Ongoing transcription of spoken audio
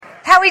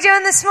we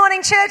doing this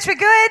morning, church? We're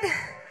good?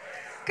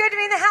 Good to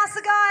be in the house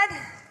of God?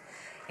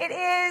 It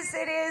is.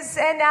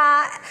 And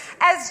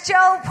as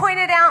Joel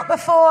pointed out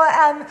before,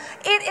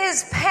 it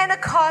is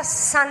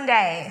Pentecost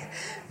Sunday.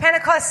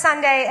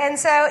 And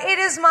so it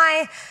is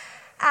my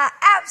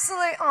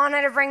absolute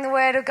honor to bring the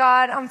word of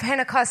God on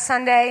Pentecost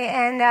Sunday,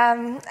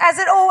 and as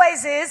it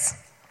always is.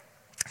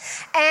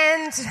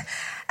 And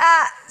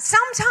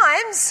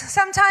sometimes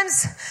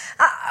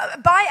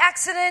by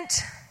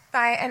accident,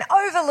 by an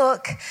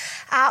overlook,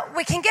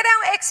 we can get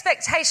our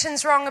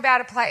expectations wrong about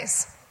a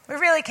place. We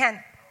really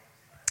can.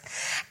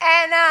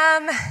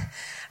 And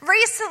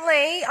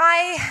recently,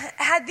 I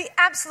had the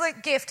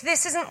absolute gift.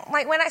 This isn't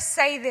like, when I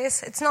say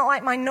this, it's not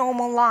like my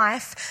normal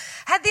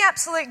life. I had the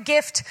absolute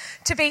gift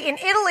to be in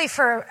Italy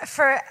for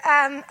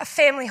a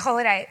family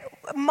holiday.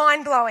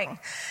 Mind-blowing.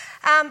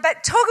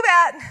 But talk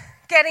about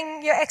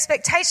getting your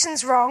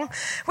expectations wrong.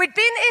 We'd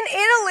been in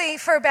Italy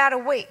for about a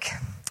week.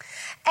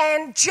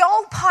 And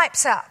Joel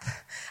pipes up.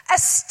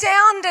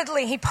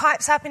 Astoundedly, he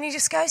pipes up and he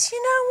just goes,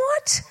 you know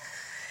what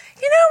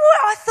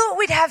I thought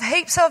we'd have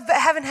heaps of but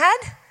haven't had?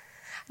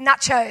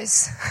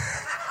 Nachos.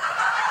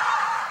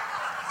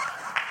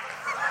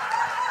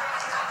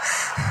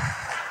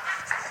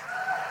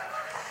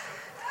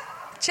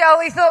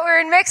 Joel, he thought we were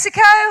in Mexico.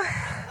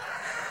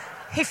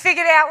 He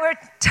figured out we're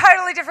a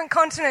totally different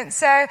continent.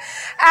 So today,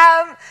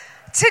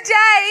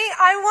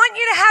 I want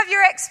you to have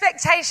your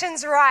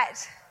expectations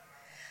right.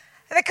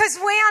 Because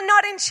we are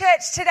not in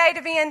church today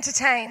to be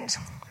entertained.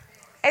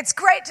 It's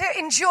great to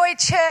enjoy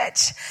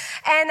church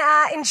and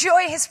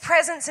enjoy his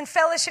presence and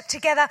fellowship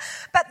together.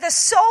 But the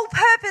sole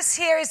purpose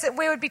here is that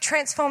we would be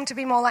transformed to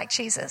be more like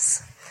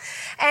Jesus.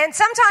 And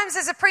sometimes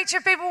as a preacher,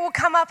 people will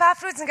come up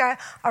afterwards and go,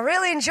 I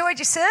really enjoyed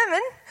your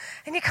sermon.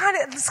 And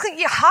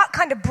your heart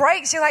kind of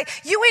breaks. You're like,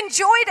 you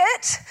enjoyed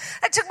it.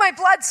 That took my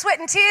blood, sweat,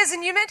 and tears,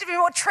 and you're meant to be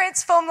more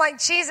transformed like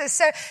Jesus.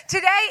 So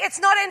today, it's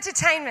not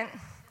entertainment.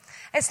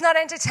 It's not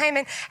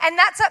entertainment. And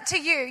that's up to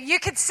you. You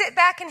could sit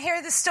back and hear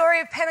the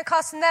story of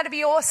Pentecost, and that'd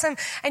be awesome.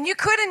 And you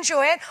could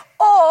enjoy it.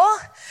 Or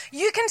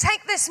you can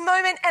take this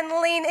moment and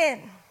lean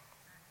in.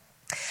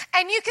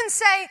 And you can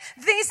say,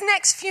 these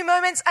next few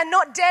moments are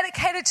not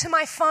dedicated to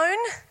my phone.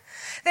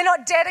 They're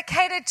not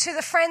dedicated to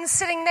the friends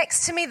sitting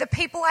next to me, the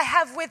people I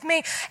have with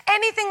me,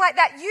 anything like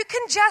that. You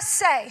can just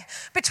say,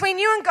 between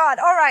you and God,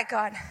 all right,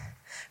 God,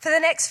 for the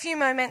next few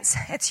moments,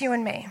 it's you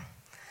and me.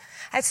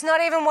 It's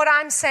not even what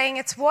I'm saying,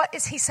 it's what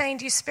is he saying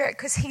to you, Spirit,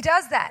 because he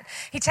does that.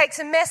 He takes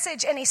a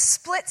message and he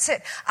splits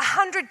it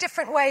 100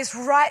 different ways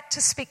right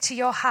to speak to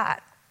your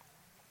heart.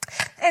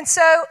 And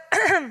so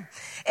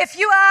if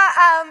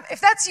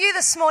that's you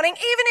this morning,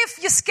 even if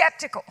you're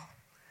skeptical,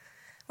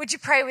 would you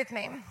pray with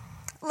me?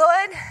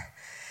 Lord,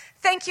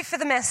 thank you for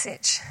the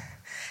message.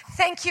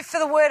 Thank you for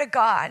the word of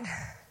God.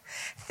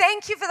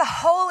 Thank you for the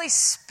Holy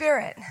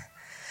Spirit.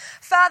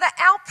 Father,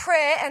 our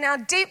prayer and our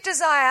deep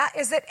desire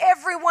is that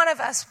every one of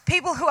us,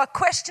 people who are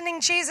questioning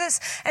Jesus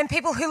and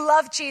people who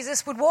love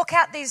Jesus, would walk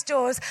out these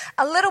doors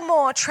a little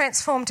more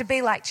transformed to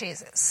be like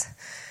Jesus.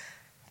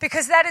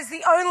 Because that is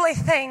the only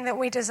thing that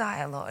we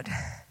desire, Lord.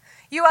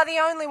 You are the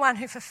only one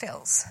who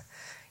fulfills.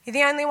 You're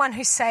the only one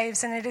who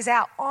saves, and it is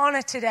our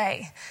honor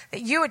today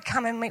that you would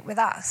come and meet with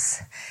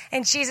us.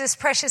 In Jesus'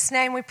 precious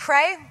name we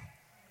pray.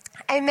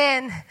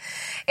 Amen.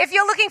 If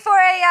you're looking for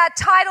a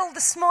title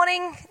this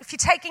morning, if you're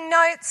taking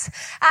notes,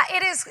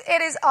 it is,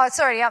 it's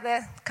already up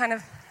there, kind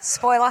of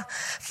spoiler.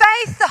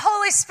 Faith, the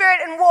Holy Spirit,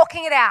 and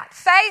walking it out.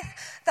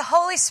 Faith, the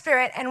Holy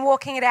Spirit, and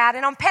walking it out.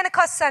 And on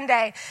Pentecost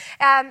Sunday,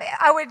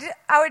 I would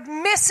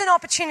miss an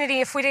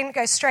opportunity if we didn't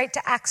go straight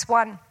to Acts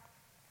 1.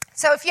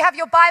 So if you have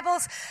your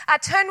Bibles,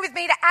 turn with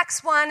me to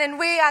Acts 1, and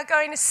we are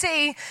going to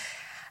see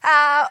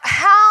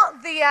how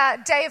the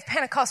day of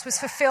Pentecost was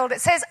fulfilled.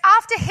 It says,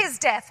 after his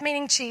death,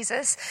 meaning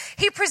Jesus,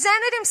 he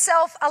presented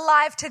himself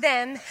alive to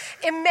them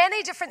in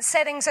many different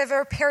settings over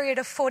a period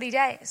of 40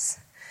 days.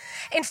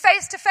 In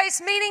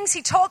face-to-face meetings,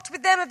 he talked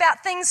with them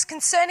about things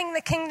concerning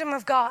the kingdom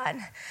of God.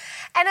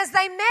 And as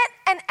they met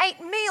and ate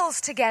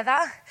meals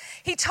together,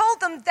 he told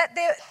them that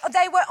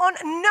they were on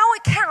no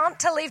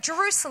account to leave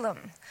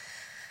Jerusalem.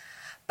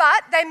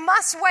 But they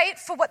must wait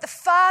for what the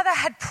Father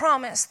had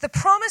promised. The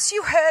promise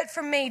you heard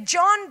from me.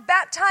 John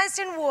baptized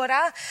in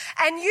water,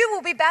 and you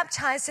will be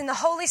baptized in the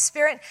Holy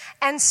Spirit,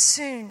 and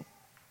soon.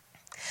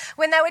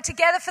 When they were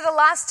together for the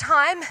last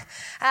time,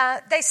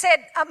 they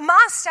said,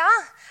 Master,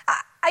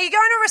 are you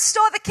going to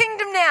restore the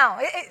kingdom now?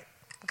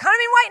 I've kind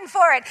of been waiting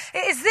for it.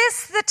 Is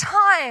this the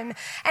time?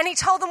 And he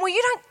told them, well,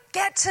 you don't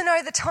get to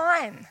know the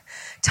time.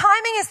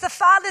 Timing is the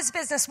Father's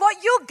business.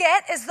 What you'll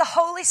get is the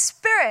Holy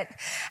Spirit.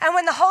 And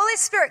when the Holy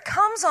Spirit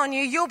comes on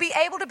you, you'll be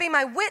able to be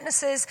my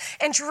witnesses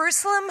in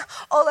Jerusalem,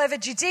 all over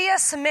Judea,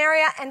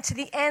 Samaria, and to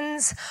the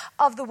ends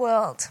of the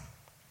world.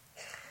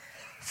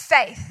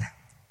 Faith.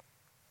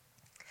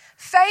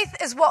 Faith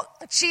is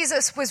what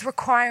Jesus was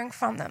requiring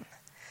from them.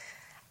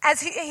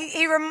 as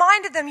he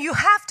reminded them, you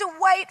have to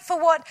wait for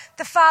what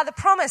the Father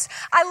promised.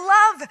 I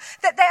love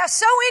that they are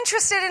so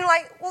interested in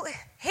well,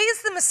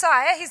 he's the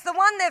Messiah. He's the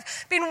one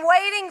they've been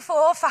waiting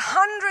for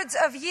hundreds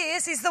of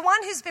years. He's the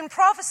one who's been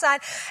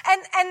prophesied.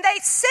 And they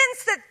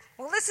sense that,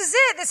 well, this is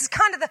it. This is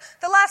kind of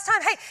the last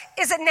time. Hey,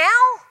 is it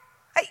now?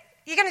 Hey,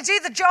 you're going to do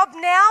the job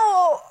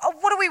now, or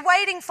what are we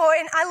waiting for?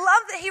 And I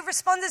love that he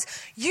responds,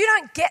 you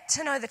don't get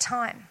to know the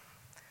time.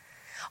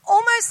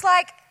 Almost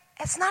like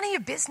it's none of your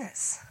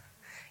business.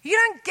 You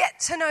don't get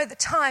to know the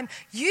time.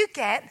 You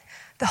get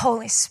the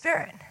Holy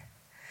Spirit.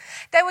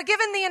 They were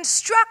given the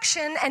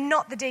instruction and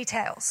not the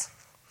details,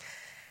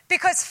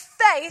 because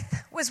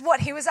faith was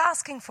what he was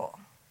asking for.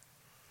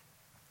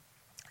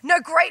 No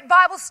great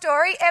Bible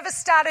story ever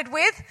started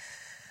with,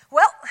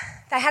 well,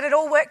 they had it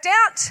all worked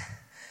out.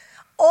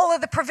 All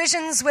of the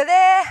provisions were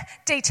there.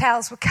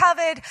 Details were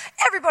covered.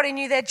 Everybody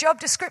knew their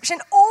job description.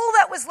 All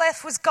that was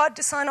left was God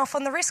to sign off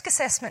on the risk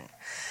assessment.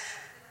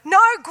 No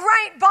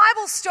great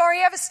Bible story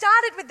ever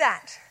started with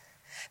that.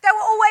 They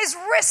were always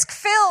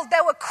risk-filled.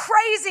 They were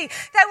crazy.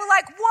 They were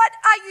like, what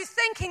are you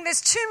thinking?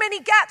 There's too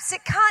many gaps.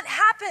 It can't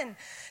happen.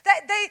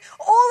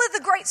 All of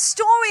the great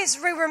stories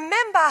we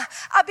remember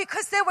are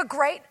because there were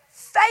great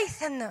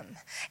faith in them.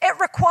 It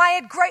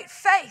required great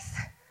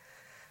faith.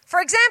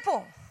 For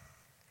example,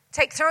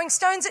 take throwing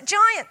stones at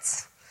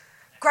giants.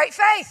 Great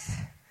faith.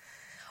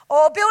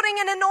 Or building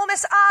an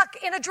enormous ark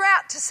in a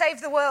drought to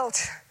save the world.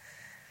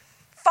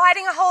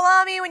 Fighting a whole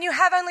army when you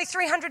have only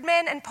 300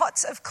 men and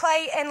pots of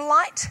clay and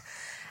light.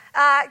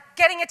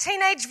 Getting a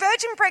teenage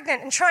virgin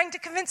pregnant and trying to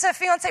convince her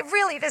fiance,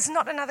 really, there's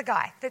not another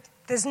guy.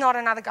 There's not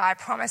another guy, I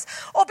promise.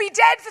 Or be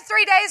dead for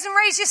 3 days and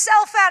raise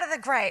yourself out of the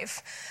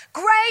grave.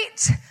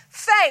 Great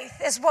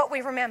faith is what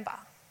we remember.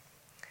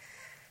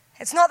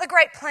 It's not the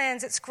great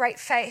plans, it's great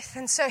faith.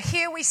 And so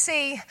here we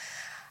see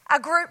a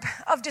group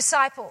of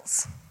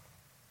disciples,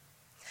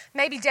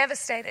 maybe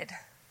devastated,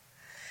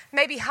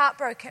 maybe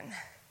heartbroken,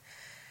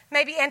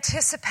 maybe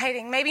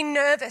anticipating, maybe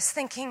nervous,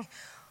 thinking,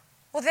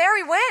 well, there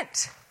he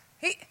went.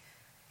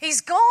 He's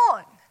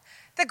gone.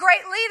 The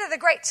great leader, the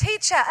great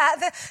teacher,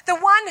 the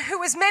one who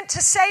was meant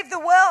to save the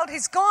world,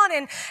 he's gone.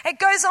 And it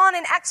goes on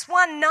in Acts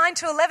 1,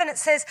 9-11, it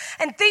says,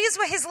 and these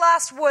were his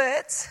last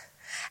words.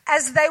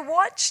 As they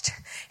watched,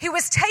 he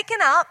was taken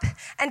up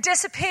and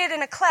disappeared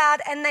in a cloud,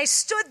 and they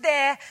stood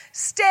there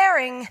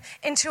staring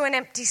into an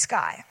empty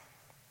sky.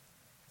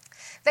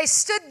 They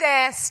stood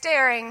there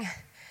staring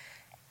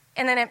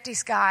in an empty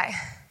sky,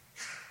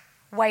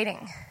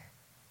 waiting.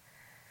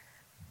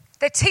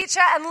 The teacher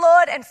and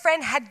Lord and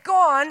friend had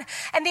gone,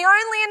 and the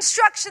only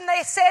instruction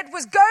they said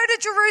was go to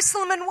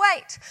Jerusalem and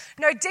wait.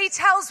 No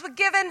details were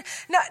given,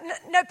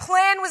 no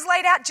plan was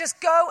laid out,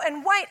 just go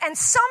and wait. And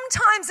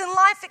sometimes in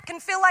life it can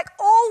feel like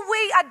all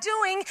we are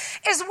doing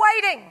is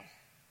waiting.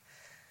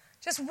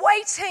 Just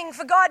waiting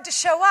for God to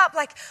show up,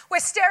 like we're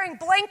staring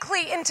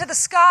blankly into the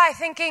sky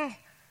thinking,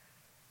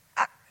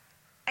 are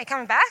you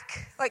coming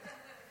back?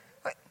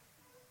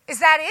 Is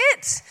that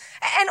it?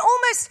 And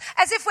almost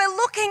as if we're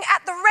looking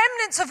at the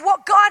remnants of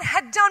what God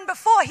had done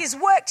before. He's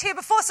worked here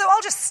before, so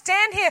I'll just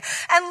stand here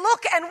and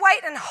look and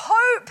wait and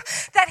hope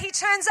that he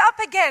turns up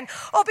again.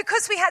 Or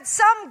because we had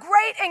some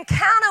great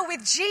encounter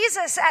with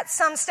Jesus at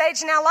some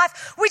stage in our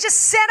life, we just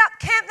set up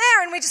camp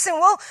there and we just said,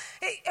 well,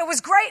 it was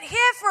great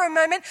here for a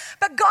moment,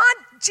 but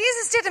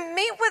Jesus didn't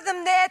meet with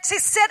them there to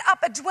set up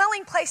a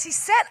dwelling place. He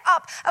set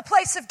up a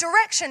place of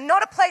direction,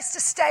 not a place to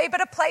stay,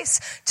 but a place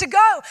to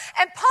go.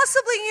 And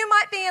possibly you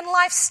might be in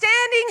life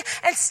standing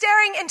and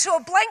staring into a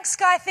blank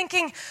sky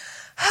thinking,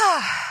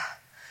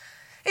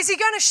 is he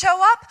going to show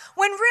up?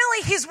 When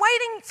really he's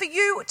waiting for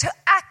you to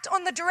act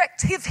on the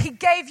directive he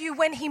gave you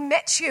when he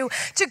met you,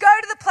 to go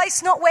to the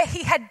place not where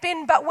he had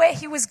been but where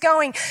he was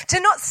going, to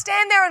not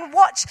stand there and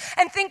watch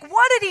and think,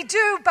 what did he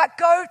do, but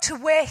go to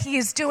where he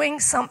is doing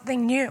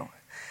something new.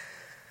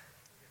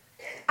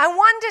 I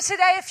wonder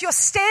today if you're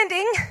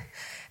standing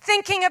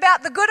thinking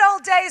about the good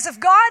old days of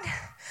God,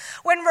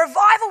 when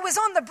revival was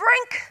on the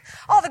brink,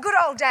 the good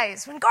old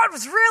days, when God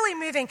was really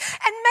moving,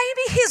 and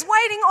maybe he's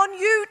waiting on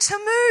you to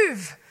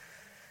move.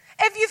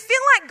 If you feel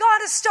like God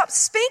has stopped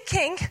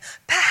speaking,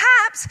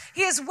 perhaps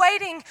he is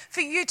waiting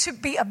for you to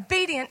be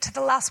obedient to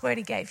the last word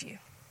he gave you.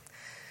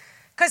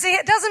 Because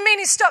it doesn't mean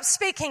he stopped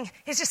speaking,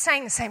 he's just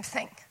saying the same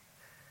thing.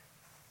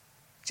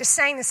 Just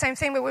saying the same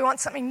thing, but we want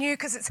something new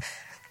because it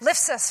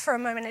lifts us for a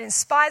moment, it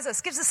inspires us,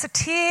 gives us the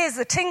tears,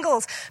 the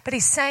tingles, but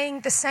he's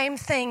saying the same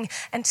thing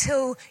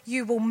until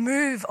you will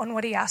move on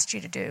what he asked you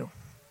to do.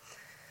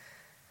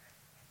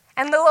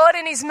 And the Lord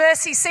in his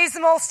mercy sees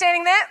them all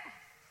standing there,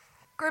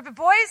 group of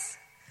boys.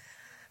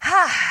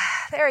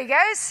 There he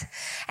goes.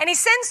 And he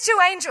sends two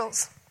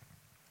angels.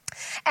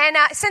 And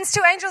it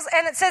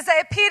says they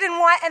appeared in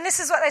white, and this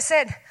is what they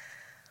said.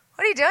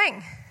 What are you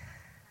doing?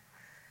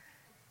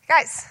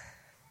 Guys,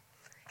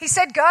 he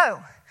said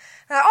go.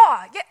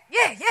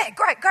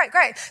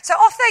 Great. So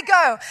off they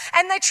go,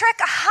 and they trek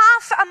a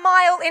half a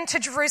mile into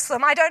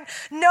Jerusalem. I don't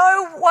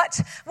know what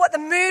the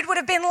mood would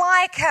have been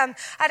like.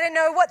 I don't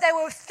know what they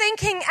were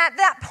thinking at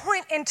that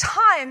point in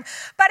time,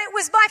 but it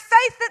was by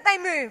faith that they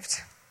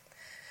moved.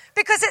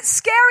 Because it's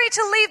scary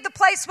to leave the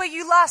place where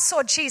you last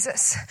saw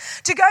Jesus,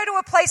 to go to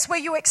a place where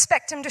you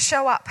expect him to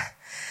show up.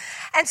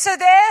 And so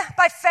there,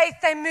 by faith,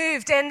 they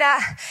moved. And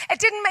it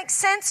didn't make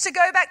sense to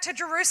go back to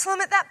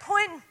Jerusalem at that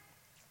point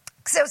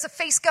because there was a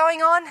feast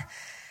going on.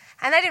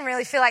 And they didn't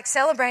really feel like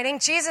celebrating.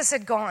 Jesus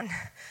had gone.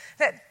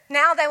 That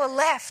now they were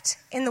left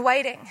in the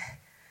waiting.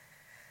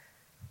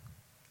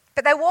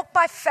 But they walked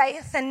by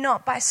faith and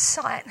not by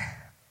sight.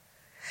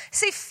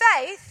 See,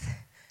 faith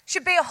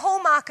should be a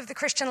hallmark of the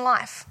Christian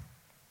life.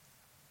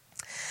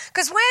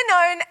 Because we're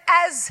known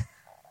as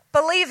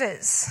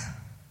believers,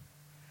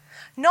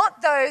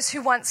 not those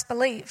who once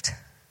believed,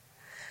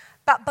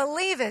 but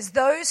believers,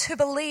 those who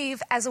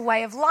believe as a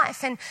way of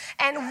life. And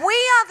we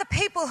are the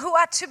people who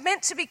are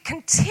meant to be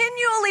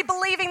continually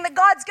believing that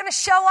God's going to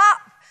show up,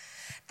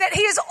 that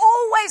he is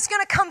always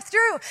going to come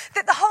through,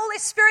 that the Holy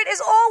Spirit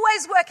is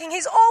always working,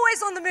 he's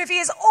always on the move, he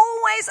is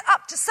always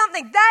up to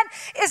something. That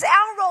is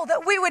our role,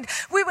 that we would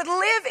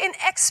live in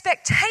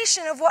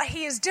expectation of what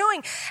he is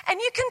doing. And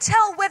you can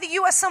tell whether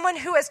you are someone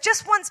who has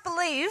just once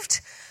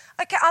believed,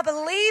 okay, I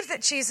believe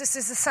that Jesus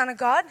is the Son of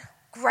God,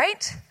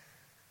 great.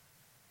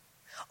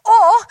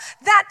 Or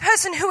that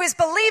person who is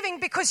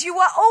believing because you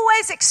are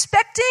always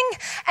expecting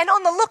and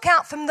on the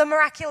lookout for the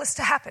miraculous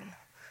to happen.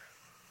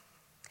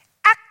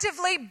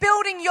 Actively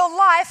building your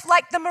life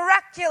like the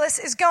miraculous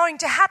is going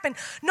to happen.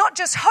 Not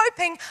just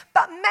hoping,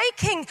 but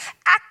making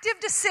active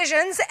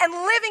decisions and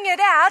living it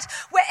out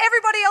where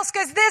everybody else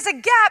goes, there's a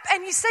gap,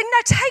 and you say,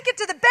 no, take it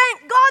to the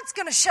bank. God's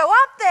going to show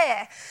up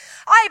there.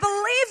 I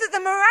believe that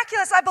the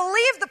miraculous, I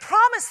believe the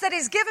promise that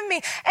he's given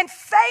me, and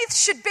faith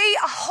should be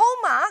a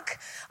hallmark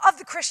of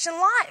the Christian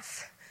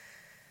life.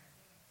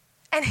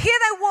 And here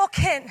they walk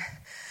in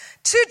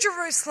to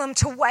Jerusalem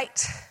to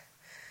wait.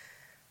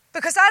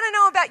 Because I don't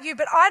know about you,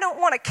 but I don't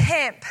want to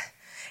camp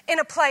in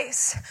a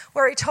place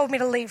where he told me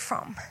to leave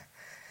from.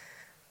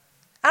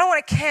 I don't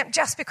want to camp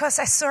just because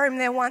I saw him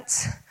there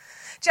once,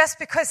 just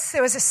because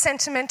there was a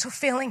sentimental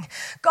feeling.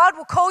 God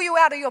will call you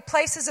out of your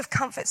places of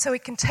comfort so he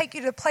can take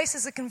you to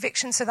places of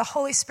conviction so the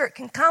Holy Spirit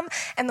can come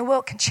and the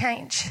world can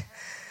change.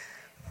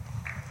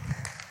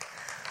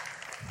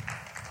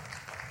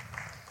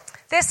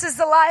 This is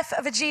the life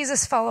of a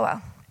Jesus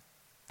follower.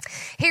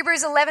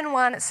 Hebrews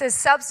 11:1, it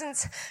says,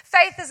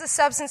 faith is the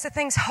substance of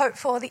things hoped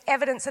for, the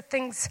evidence of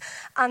things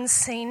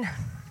unseen.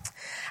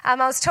 I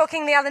was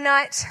talking the other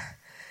night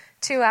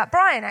to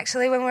Brian,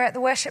 actually, when we were at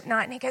the worship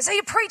night, and he goes, are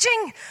you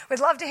preaching? We'd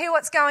love to hear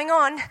what's going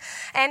on.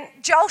 And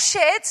Joel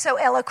shared so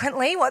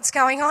eloquently what's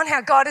going on, how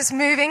God is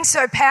moving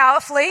so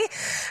powerfully.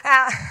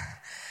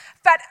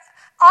 But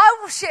I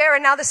will share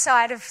another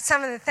side of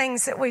some of the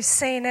things that we've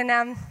seen.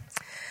 And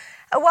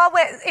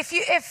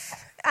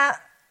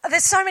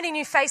there's so many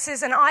new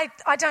faces, and I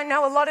don't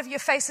know a lot of your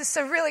faces,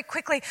 so really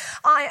quickly,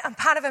 I am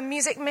part of a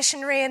music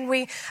missionary, and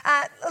we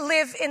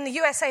live in the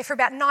USA for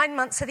about 9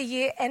 months of the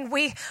year, and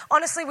we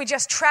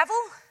just travel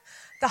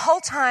the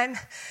whole time,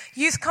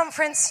 youth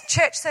conference,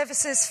 church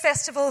services,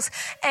 festivals,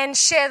 and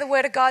share the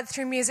word of God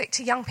through music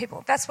to young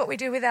people. That's what we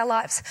do with our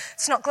lives.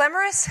 It's not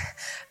glamorous,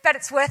 but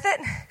it's worth it.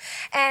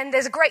 And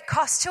there's a great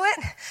cost to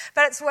it,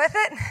 but it's worth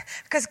it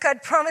because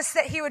God promised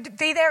that he would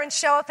be there and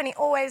show up, and he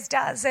always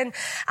does. And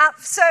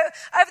so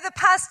over the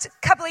past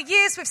couple of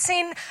years, we've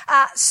seen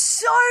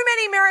so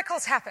many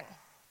miracles happen.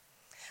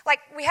 Like,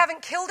 we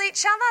haven't killed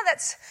each other.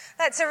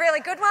 That's a really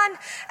good one.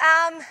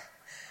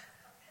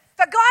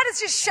 But God has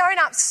just shown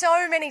up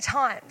so many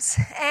times.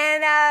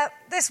 And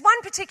this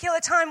one particular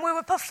time, we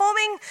were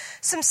performing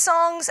some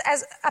songs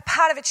as a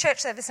part of a church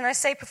service. And I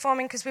say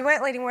performing because we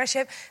weren't leading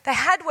worship. They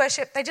had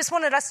worship. They just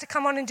wanted us to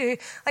come on and do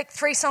like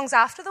 3 songs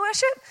after the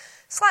worship.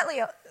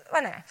 Slightly, I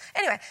don't know.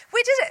 Anyway,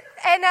 we did it.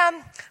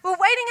 And we were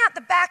waiting out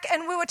the back,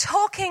 and we were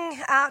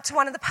talking to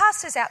one of the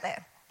pastors out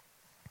there.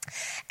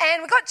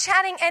 And we got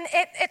chatting, and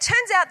it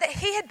turns out that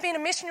he had been a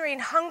missionary in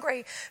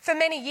Hungary for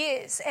many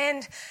years.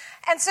 And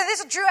so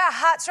this drew our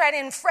hearts right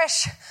in,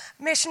 fresh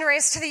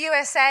missionaries to the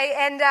USA.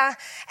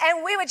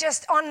 And we were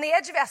just on the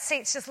edge of our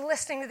seats just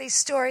listening to these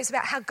stories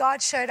about how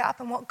God showed up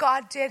and what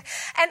God did.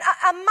 And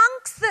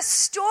amongst the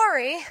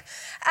story,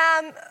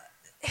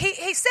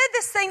 he said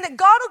this thing that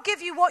God will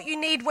give you what you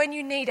need when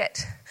you need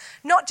it,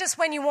 not just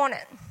when you want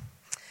it.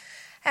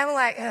 And we're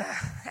like, ugh.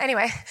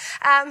 Anyway.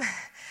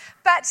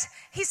 But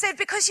he said,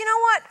 because you know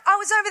what? I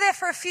was over there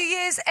for a few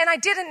years and I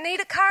didn't need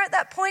a car at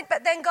that point,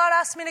 but then God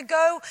asked me to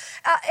go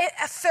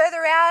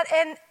further out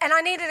and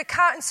I needed a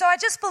car. And so I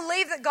just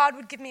believed that God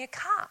would give me a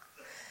car.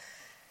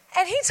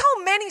 And he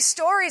told many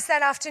stories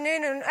that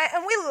afternoon,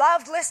 and we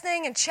loved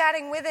listening and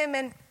chatting with him.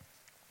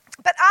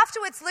 But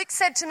afterwards, Luke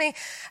said to me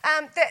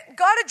that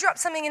God had dropped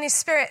something in his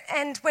spirit.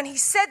 And when he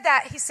said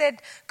that, he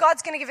said,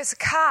 God's going to give us a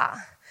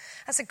car.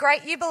 I said,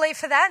 great, you believe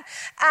for that?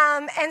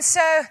 And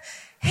so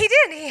he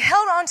did. He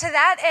held on to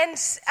that, and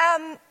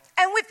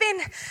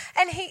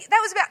that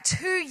was about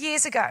 2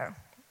 years ago.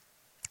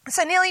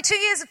 So nearly 2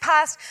 years have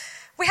passed.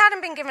 We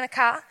hadn't been given a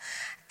car,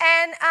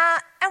 and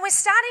we're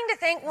starting to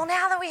think, well,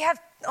 now that we have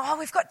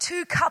we've got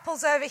 2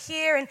 couples over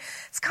here, and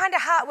it's kind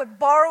of hard. We're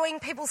borrowing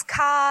people's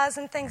cars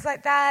and things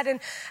like that. And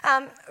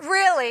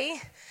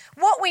really,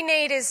 what we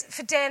need is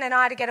for Dan and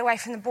I to get away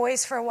from the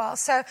boys for a while.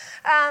 So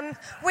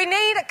we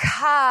need a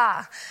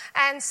car.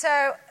 And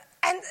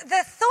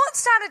the thought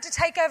started to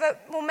take over,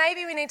 well,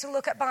 maybe we need to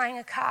look at buying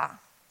a car.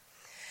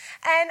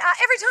 And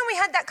every time we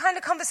had that kind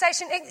of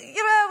conversation,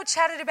 we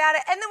chatted about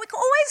it, and then we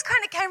always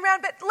kind of came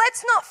around, but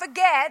let's not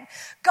forget,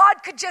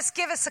 God could just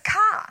give us a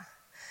car.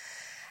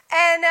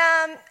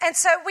 And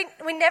so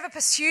we never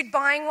pursued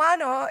buying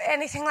one or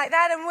anything like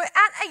that. And we're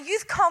at a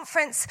youth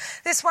conference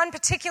this one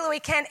particular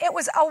weekend. It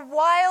was a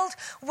wild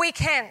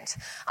weekend.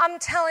 I'm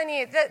telling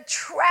you, the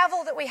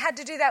travel that we had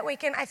to do that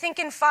weekend, I think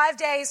in 5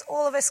 days,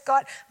 all of us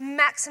got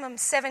maximum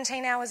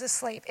 17 hours of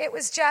sleep. It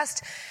was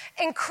just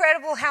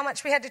incredible how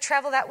much we had to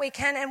travel that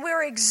weekend, and we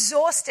were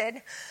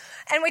exhausted.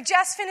 And we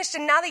just finished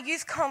another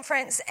youth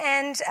conference,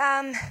 and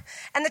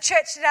the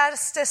church had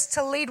asked us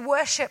to lead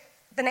worship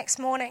the next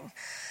morning.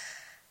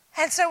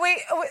 And so we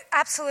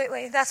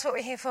absolutely, that's what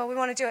we're here for. We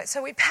want to do it.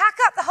 So we pack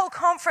up the whole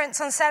conference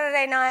on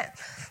Saturday night,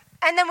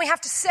 and then we have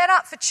to set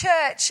up for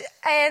church.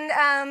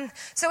 And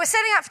so we're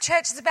setting up for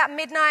church. It's about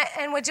midnight,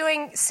 and we're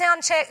doing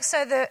sound checks.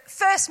 So the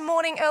first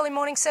early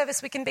morning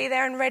service, we can be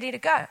there and ready to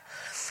go.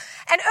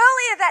 And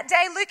earlier that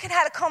day, Luke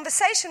had a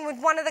conversation with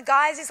one of the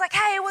guys. He's like,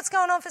 hey, what's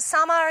going on for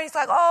summer? And he's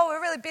like, we're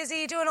really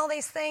busy doing all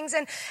these things.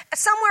 And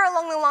somewhere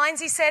along the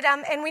lines, he said,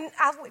 and we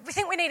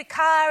think we need a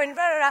car, and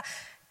blah, blah, blah.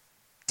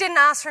 Didn't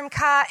ask for him a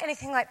car,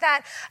 anything like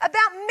that.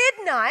 About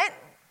midnight,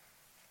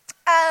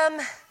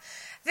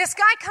 this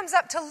guy comes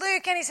up to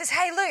Luke and he says,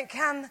 hey, Luke,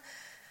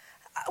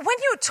 when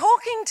you were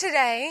talking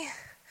today,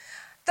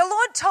 the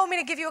Lord told me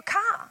to give you a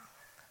car.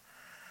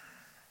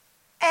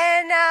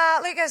 And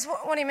Luke goes,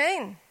 what do you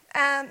mean?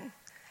 And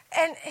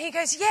he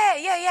goes,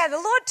 yeah. The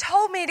Lord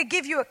told me to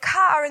give you a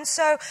car. And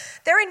so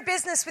they're in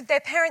business with their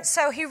parents.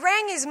 So he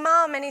rang his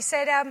mum and he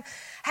said,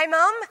 hey,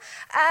 Mum,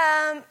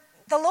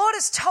 the Lord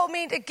has told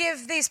me to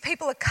give these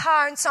people a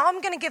car, and so I'm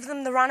going to give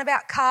them the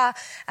runabout car.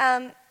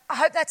 I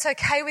hope that's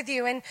okay with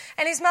you. And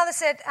his mother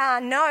said,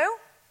 no,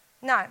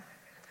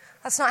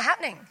 that's not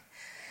happening.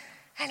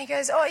 And he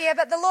goes, oh yeah,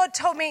 but the Lord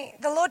told me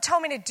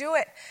to do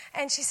it.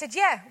 And she said,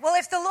 yeah, well,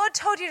 if the Lord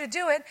told you to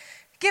do it,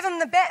 give him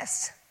the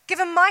best. Give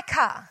him my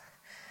car.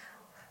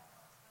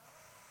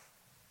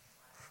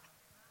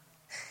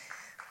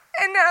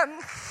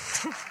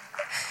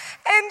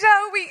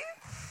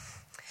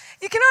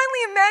 You can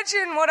only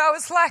imagine what I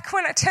was like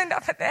when I turned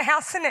up at their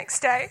house the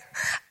next day.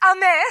 A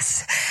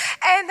mess.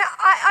 And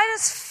I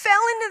just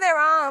fell into their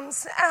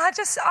arms. And I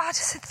just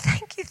said,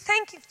 thank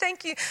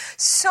you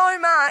so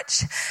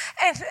much.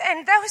 And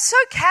they were so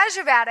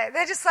casual about it.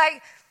 They're just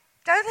like,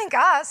 don't think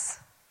us.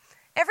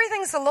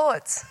 Everything's the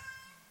Lord's.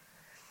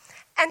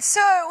 And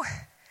so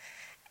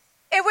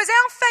it was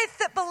our faith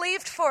that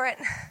believed for it.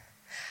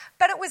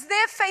 But it was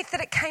their faith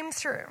that it came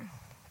through.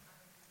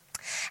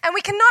 And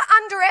we cannot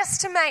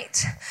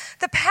underestimate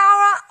the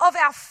power of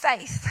our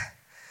faith.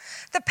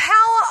 The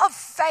power of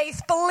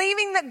faith,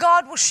 believing that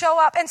God will show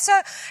up. And so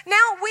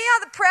now we are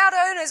the proud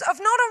owners of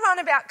not a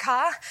runabout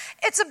car.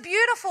 It's a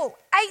beautiful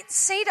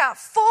 8-seater,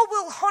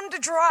 4-wheel Honda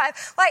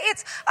Drive. Like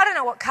I don't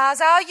know what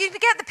cars are. You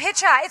get the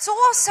picture. It's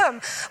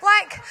awesome.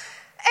 Like,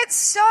 it's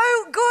so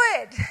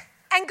good.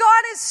 And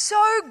God is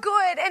so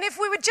good. And if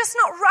we would just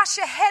not rush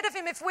ahead of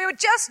him, if we would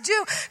just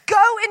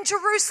go in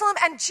Jerusalem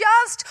and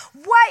just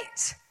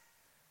wait.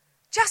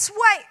 Just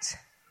wait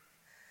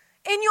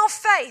in your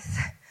faith.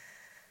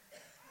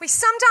 We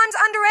sometimes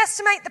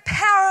underestimate the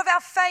power of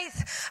our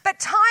faith, but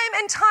time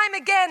and time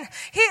again,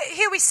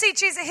 here we see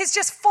Jesus. Here's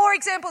just 4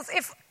 examples.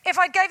 If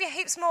I gave you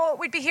heaps more,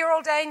 we'd be here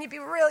all day and you'd be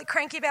really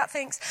cranky about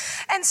things.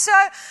 And so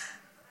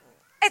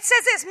it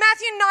says this,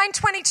 Matthew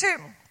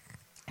 9:22.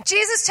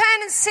 Jesus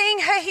turned and seeing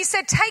her, he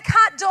said, take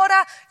heart,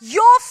 daughter,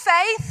 your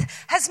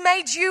faith has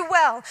made you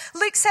well.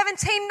 Luke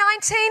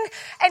 17:19,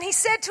 and he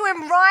said to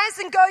him, rise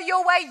and go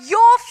your way.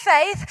 Your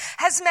faith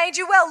has made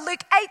you well. Luke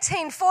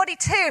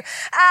 18:42,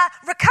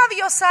 recover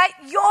your sight.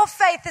 Your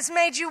faith has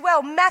made you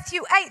well.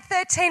 Matthew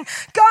 8:13,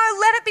 go,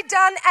 let it be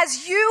done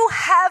as you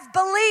have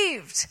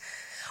believed.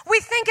 We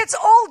think it's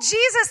all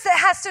Jesus that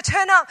has to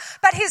turn up,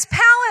 but his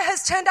power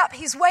has turned up.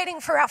 He's waiting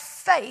for our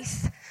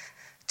faith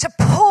to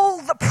pull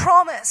the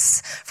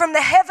promise from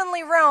the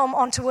heavenly realm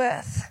onto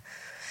earth.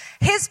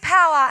 His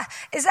power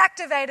is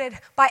activated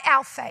by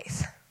our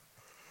faith.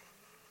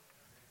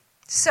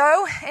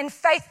 So, in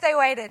faith they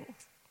waited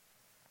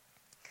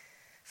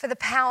for the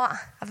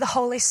power of the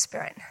Holy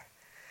Spirit.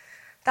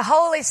 The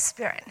Holy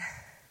Spirit.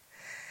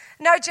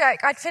 No joke,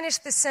 I'd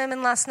finished this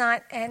sermon last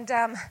night and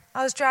I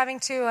was driving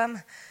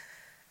to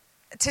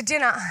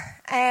dinner,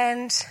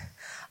 and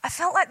I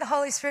felt like the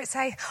Holy Spirit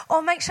say,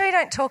 make sure you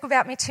don't talk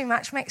about me too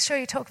much. Make sure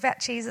you talk about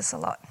Jesus a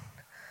lot.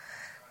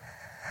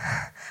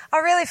 I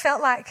really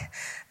felt like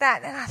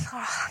that. And I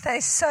thought, that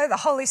is so the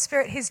Holy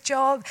Spirit. His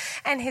job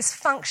and his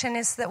function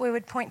is that we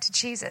would point to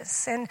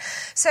Jesus. And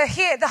so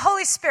here, the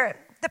Holy Spirit,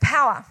 the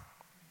power.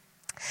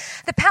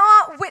 The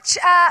power which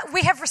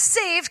we have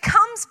received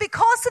comes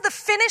because of the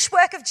finished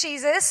work of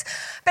Jesus,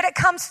 but it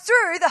comes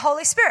through the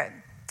Holy Spirit.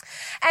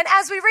 And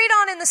as we read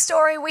on in the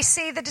story, we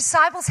see the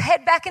disciples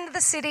head back into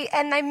the city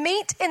and they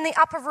meet in the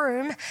upper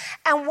room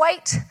and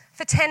wait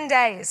for 10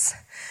 days.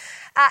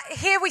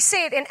 Here we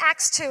see it in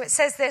Acts 2. It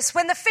says this: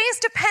 when the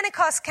feast of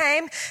Pentecost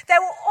came, they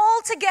were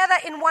all together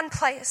in one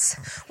place.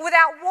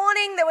 Without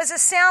warning, there was a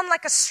sound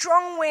like a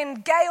strong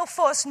wind, gale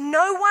force.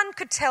 No one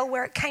could tell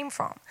where it came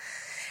from.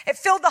 It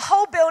filled the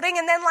whole building,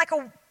 and then like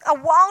a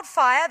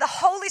wildfire, the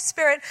Holy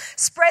Spirit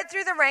spread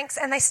through the ranks,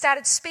 and they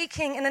started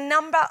speaking in a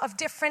number of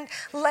different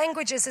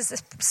languages as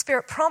the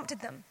Spirit prompted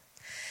them.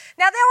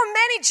 Now, there were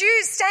many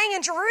Jews staying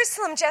in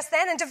Jerusalem just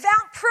then, and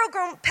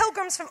devout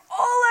pilgrims from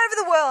all over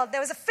the world.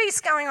 There was a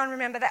feast going on,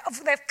 remember,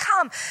 they've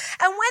come.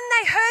 And when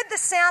they heard the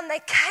sound,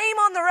 they came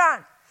on the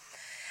run.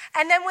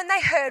 And then when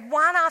they heard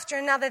one after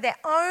another their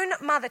own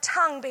mother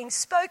tongue being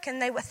spoken,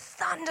 they were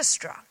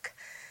thunderstruck.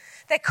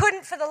 They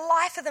couldn't for the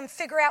life of them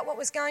figure out what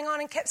was going on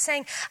and kept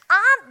saying,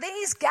 "Aren't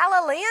these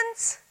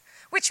Galileans?"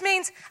 Which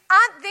means,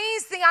 aren't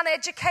these the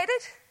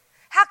uneducated?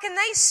 How can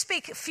they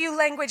speak a few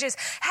languages?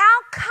 How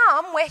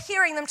come we're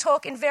hearing them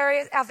talk in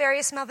our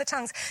various mother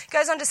tongues? It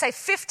goes on to say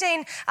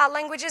 15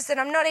 languages that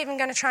I'm not even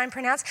going to try and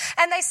pronounce.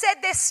 And they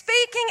said they're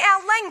speaking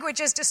our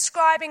languages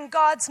describing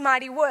God's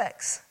mighty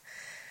works.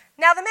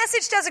 Now, the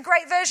Message does a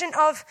great version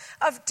of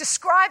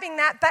describing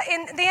that, but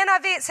in the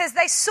NIV it says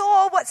they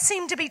saw what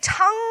seemed to be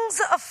tongues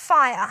of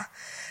fire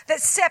that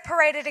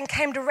separated and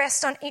came to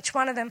rest on each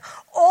one of them.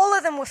 All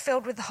of them were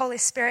filled with the Holy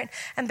Spirit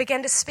and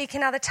began to speak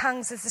in other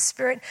tongues as the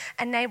Spirit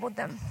enabled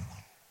them.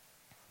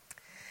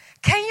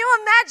 Can you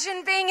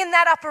imagine being in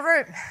that upper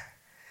room?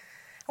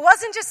 It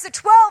wasn't just the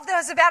 12, there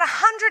was about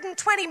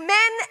 120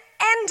 men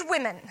and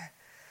women.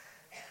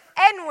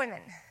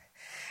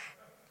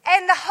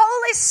 And the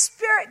Holy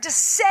Spirit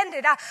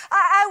descended.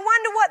 I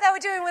wonder what they were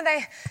doing. Were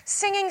they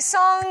singing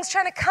songs,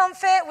 trying to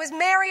comfort? Was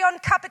Mary on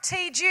cup of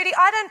tea duty?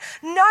 I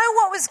don't know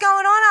what was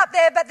going on up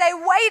there, but they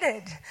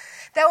waited.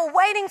 They were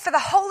waiting for the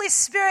Holy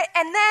Spirit,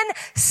 and then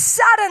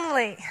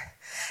suddenly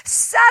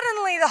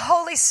the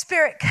Holy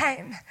Spirit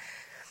came,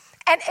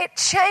 and it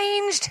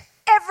changed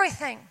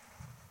everything.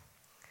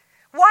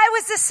 Why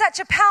was this such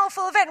a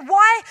powerful event?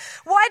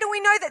 Why do we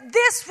know that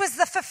this was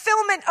the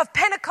fulfillment of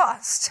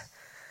Pentecost?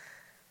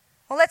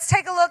 Well, let's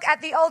take a look at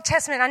the Old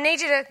Testament. I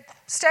need you to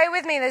stay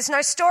with me. There's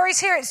no stories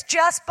here. It's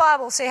just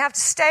Bible, so you have to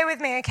stay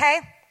with me,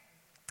 okay?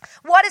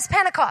 What is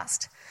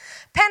Pentecost?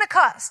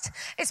 Pentecost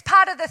is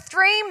part of the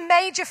 3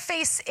 major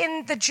feasts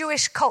in the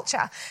Jewish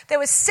culture. There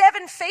were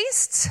 7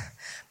 feasts,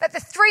 but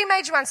the 3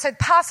 major ones. So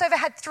Passover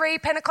had 3,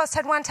 Pentecost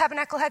had 1,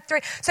 Tabernacle had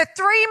 3. So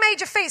 3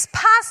 major feasts: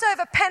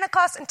 Passover,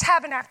 Pentecost, and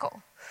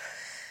Tabernacle.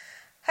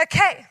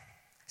 Okay,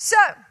 so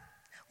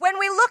when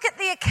we look at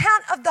the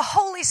account of the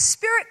Holy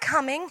Spirit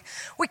coming,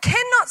 we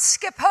cannot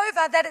skip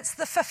over that it's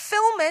the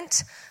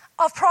fulfillment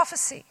of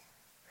prophecy.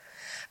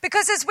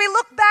 Because as we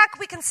look back,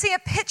 we can see a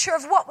picture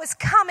of what was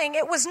coming.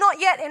 It was not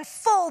yet in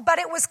full, but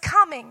it was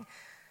coming.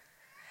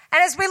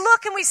 And as we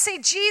look and we see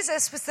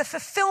Jesus was the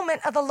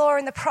fulfillment of the law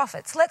and the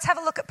prophets. Let's have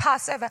a look at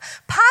Passover.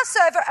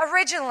 Passover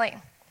originally,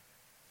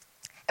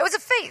 it was a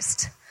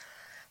feast.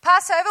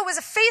 Passover was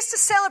a feast to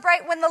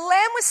celebrate when the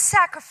lamb was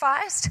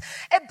sacrificed.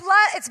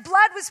 Its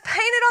blood was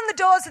painted on the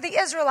doors of the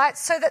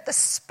Israelites so that the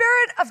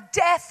spirit of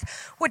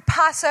death would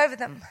pass over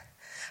them.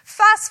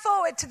 Fast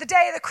forward to the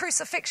day of the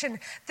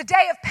crucifixion, the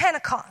day of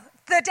Pentecost,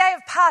 the day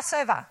of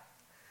Passover.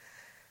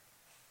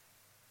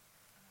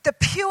 The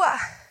pure,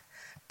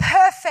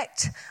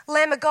 perfect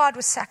Lamb of God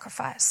was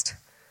sacrificed.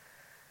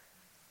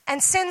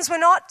 And sins were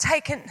not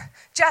taken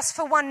just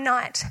for one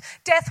night.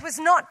 Death was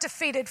not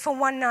defeated for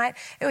one night.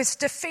 It was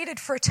defeated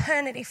for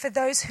eternity for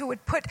those who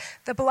would put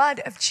the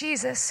blood of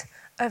Jesus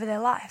over their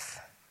life.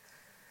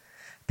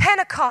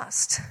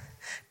 Pentecost,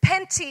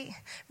 Penti,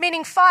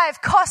 meaning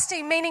 5,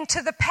 Kosti, meaning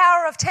to the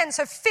power of 10.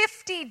 So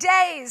 50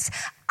 days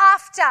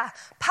after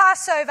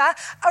Passover,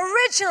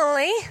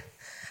 originally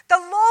the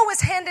law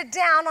was handed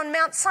down on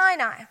Mount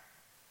Sinai.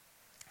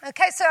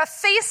 Okay, so a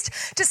feast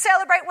to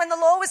celebrate when the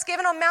law was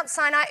given on Mount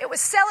Sinai. It was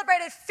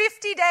celebrated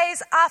 50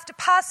 days after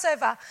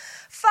Passover.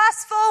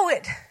 Fast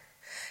forward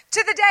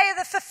to the day of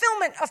the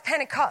fulfillment of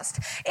Pentecost.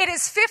 It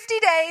is 50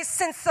 days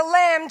since the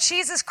Lamb,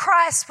 Jesus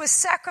Christ, was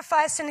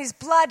sacrificed and his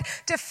blood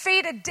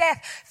defeated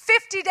death.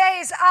 50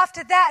 days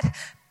after that,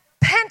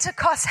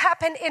 Pentecost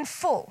happened in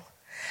full.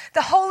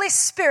 The Holy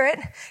Spirit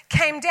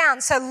came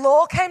down. So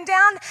law came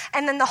down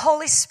and then the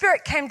Holy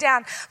Spirit came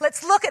down.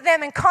 Let's look at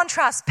them in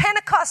contrast.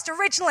 Pentecost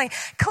originally,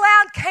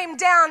 cloud came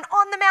down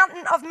on the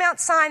mountain of Mount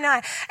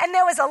Sinai and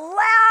there was a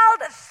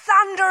loud,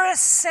 thunderous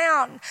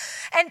sound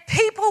and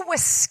people were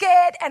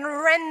scared and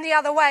ran the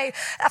other way.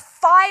 A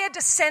fire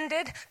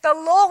descended, the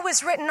law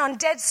was written on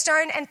dead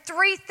stone and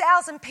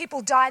 3,000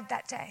 people died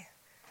that day.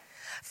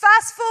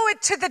 Fast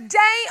forward to the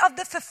day of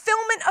the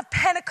fulfillment of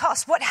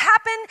Pentecost. What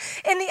happened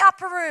in the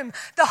upper room?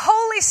 The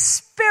Holy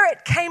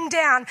Spirit came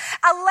down,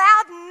 a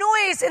loud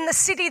noise in the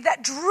city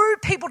that drew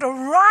people to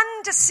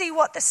run to see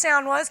what the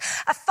sound was.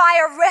 A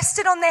fire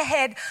rested on their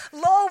head.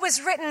 Law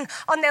was written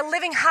on their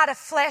living heart of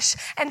flesh,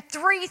 and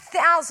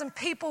 3,000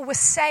 people were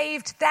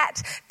saved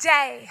that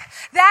day.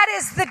 That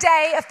is the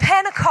day of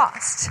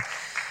Pentecost.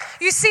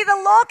 You see,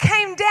 the law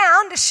came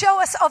down to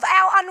show us of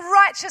our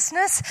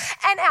unrighteousness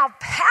and our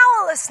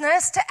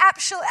powerlessness to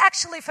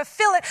actually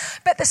fulfill it.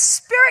 But the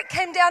Spirit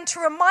came down to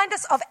remind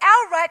us of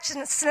our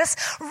righteousness,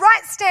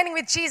 right standing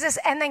with Jesus,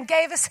 and then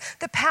gave us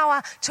the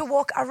power to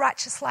walk a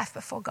righteous life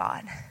before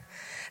God.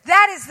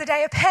 That is the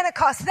day of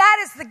Pentecost. That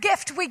is the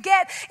gift we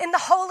get in the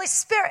Holy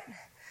Spirit.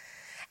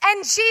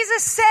 And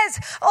Jesus says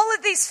all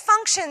of these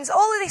functions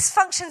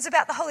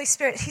about the Holy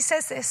Spirit. He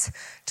says this: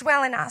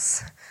 dwell in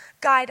us,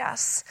 guide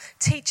us,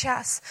 teach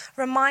us,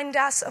 remind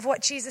us of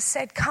what Jesus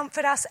said,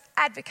 comfort us,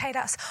 advocate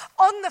us.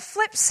 On the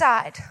flip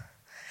side,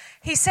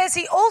 he says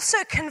he also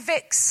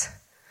convicts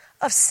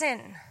of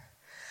sin.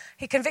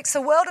 He convicts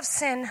the world of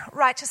sin,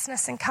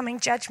 righteousness, and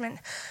coming judgment.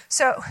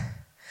 So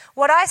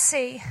what I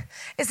see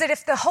is that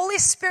if the Holy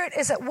Spirit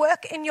is at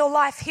work in your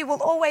life, he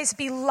will always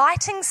be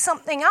lighting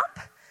something up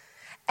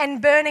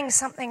and burning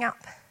something up.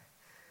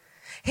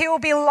 He will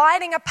be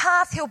lighting a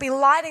path. He'll be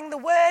lighting the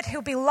word.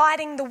 He'll be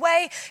lighting the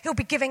way. He'll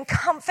be giving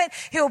comfort.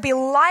 He'll be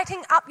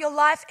lighting up your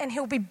life, and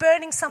he'll be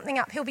burning something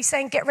up. He'll be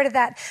saying, get rid of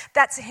that.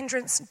 That's a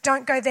hindrance.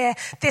 Don't go there.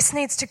 This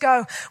needs to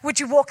go. Would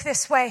you walk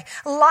this way?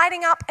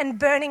 Lighting up and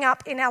burning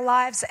up in our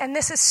lives. And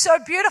this is so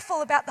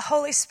beautiful about the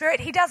Holy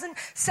Spirit. He doesn't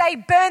say,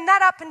 burn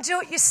that up and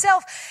do it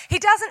yourself. He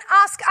doesn't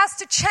ask us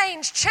to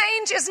change.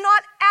 Change is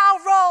not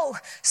our role.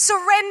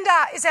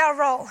 Surrender is our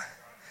role.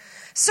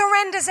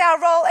 Surrender's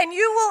our role, and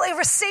you will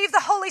receive the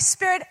Holy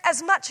Spirit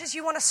as much as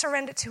you want to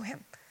surrender to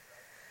him.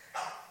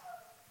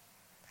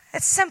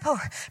 It's simple.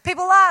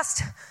 People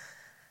asked,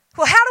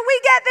 well, how do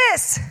we get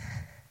this?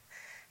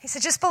 He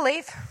said, just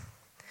believe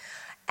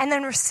and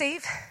then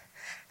receive,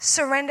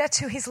 surrender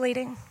to his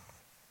leading.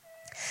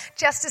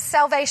 Just as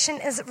salvation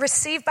is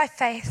received by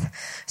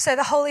faith, so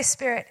the Holy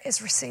Spirit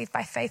is received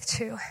by faith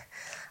too.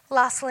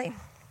 Lastly,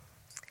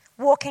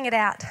 walking it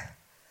out.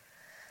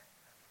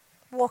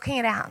 Walking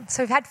it out.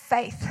 So we've had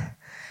faith,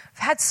 we've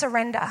had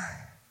surrender,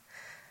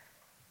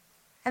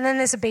 and then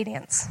there's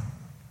obedience.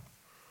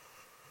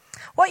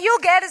 What you'll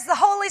get is the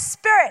Holy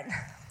Spirit.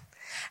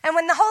 And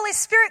when the Holy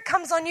Spirit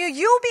comes on you,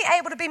 you'll be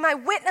able to be my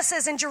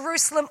witnesses in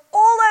Jerusalem,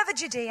 all over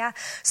Judea,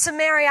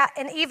 Samaria,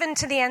 and even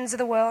to the ends of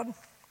the world.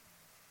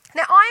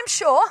 Now, I'm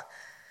sure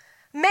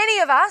many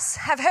of us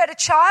have heard a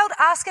child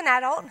ask an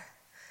adult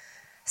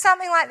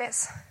something like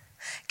this: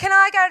 can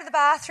I go to the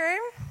bathroom?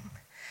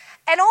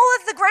 And all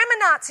of the grammar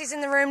Nazis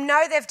in the room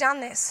know they've done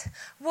this.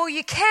 Well,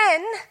 you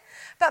can,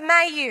 but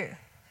may you?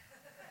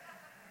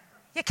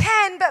 You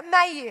can, but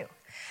may you?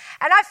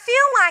 And I feel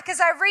like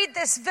as I read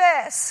this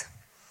verse,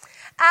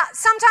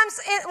 sometimes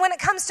when it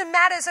comes to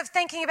matters of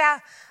thinking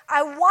about,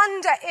 I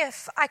wonder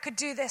if I could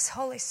do this,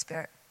 Holy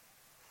Spirit.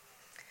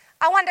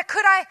 I wonder,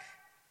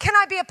 can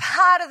I be a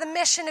part of the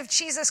mission of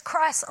Jesus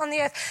Christ on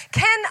the earth?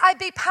 Can I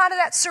be part of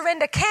that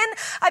surrender? Can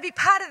I be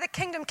part of the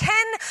kingdom?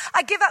 Can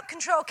I give up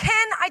control?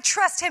 Can I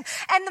trust him?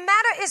 And the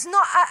matter is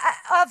not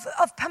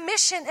of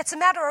permission, it's a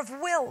matter of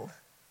will.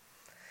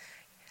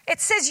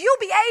 It says you'll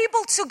be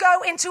able to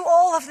go into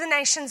all of the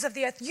nations of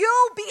the earth.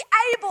 You'll be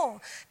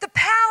able. The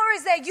power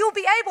is there. You'll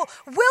be able.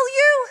 Will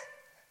you?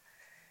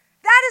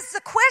 That is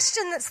the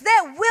question that's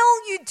there.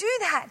 Will you do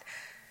that?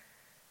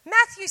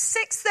 Matthew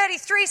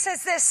 6:33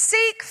 says this: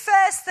 seek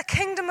first the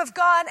kingdom of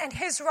God and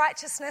his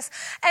righteousness,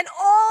 and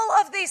all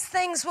of these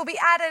things will be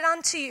added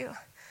unto you.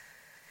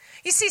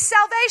 You see,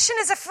 salvation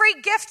is a free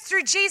gift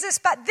through Jesus,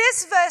 but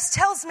this verse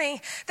tells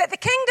me that the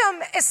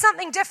kingdom is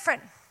something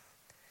different.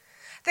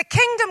 The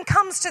kingdom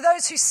comes to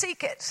those who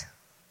seek it.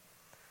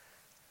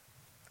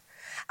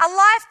 A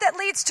life that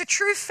leads to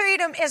true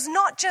freedom is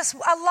not just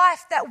a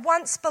life that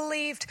once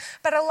believed,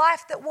 but a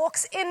life that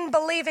walks in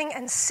believing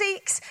and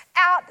seeks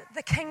out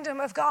the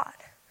kingdom of God.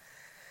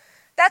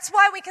 That's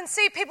why we can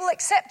see people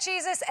accept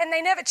Jesus and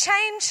they never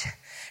change.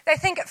 They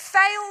think it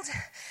failed.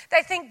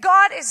 They think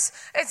God is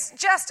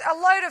just a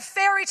load of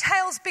fairy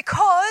tales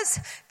because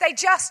they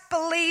just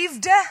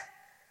believed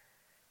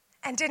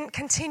and didn't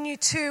continue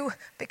to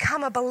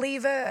become a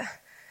believer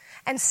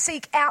and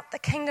seek out the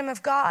kingdom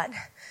of God.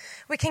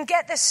 We can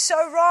get this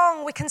so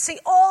wrong. We can see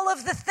all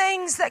of the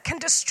things that can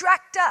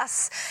distract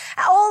us,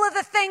 all of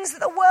the things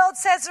that the world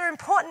says are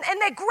important, and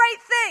they're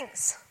great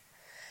things.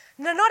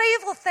 They're not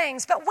evil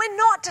things, but we're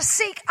not to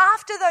seek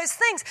after those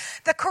things.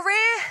 The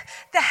career,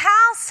 the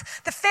house,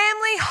 the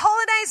family,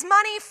 holidays,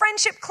 money,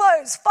 friendship,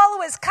 clothes,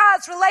 followers,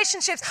 cars,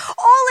 relationships,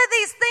 all of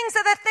these things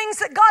are the things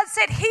that God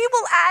said he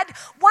will add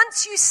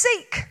once you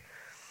seek.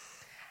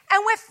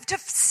 And we're to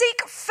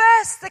seek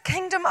first the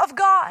kingdom of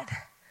God.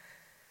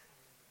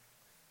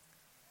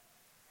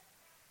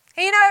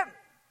 You know,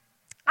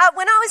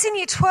 when I was in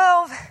year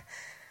 12,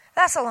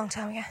 that's a long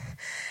time ago.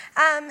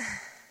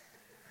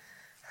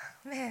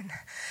 man.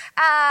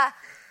 I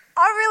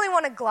really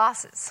wanted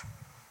glasses.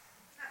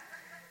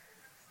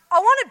 I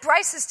wanted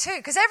braces too,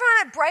 because everyone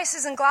had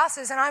braces and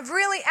glasses, and I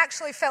really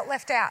actually felt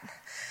left out.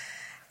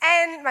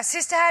 And my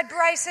sister had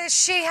braces,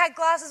 she had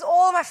glasses,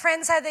 all of my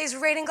friends had these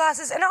reading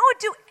glasses, and I would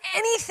do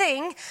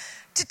anything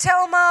to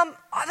tell Mum,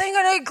 I think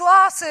I need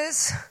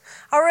glasses.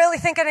 I really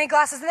think I need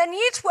glasses. And then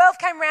year 12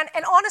 came around,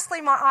 and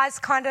honestly, my eyes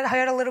kind of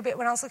hurt a little bit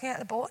when I was looking at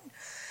the board.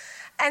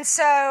 And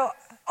so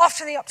off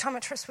to the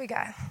optometrist we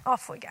go.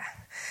 Off we go.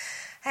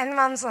 And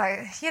Mum's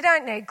like, you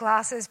don't need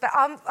glasses. But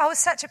I was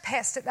such a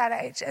pest at that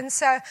age. And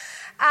so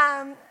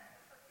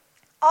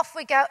off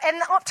we go.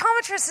 And the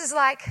optometrist is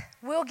like,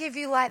 we'll give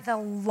you like the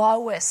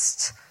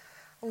lowest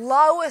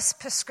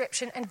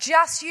prescription and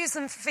just use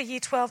them for year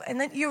 12, and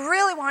then you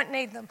really won't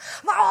need them.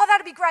 I'm like, oh,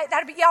 that'd be great.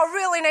 I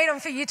really need them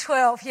for year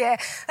 12. Yeah,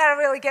 that'll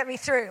really get me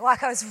through.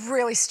 Like I was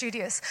really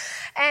studious.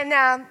 And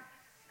I'm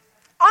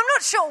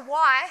not sure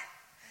why,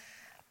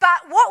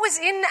 but what was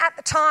in at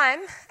the time,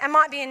 and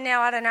might be in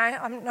now, I don't know,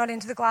 I'm not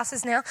into the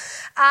glasses now,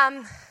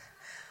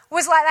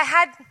 was like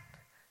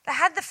they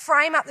had the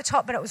frame up the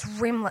top, but it was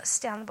rimless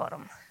down the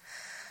bottom.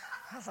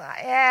 I was like,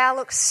 yeah, I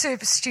look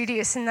super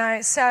studious in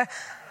those. So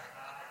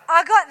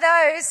I got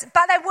those,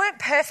 but they weren't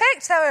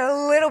perfect. They were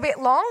a little bit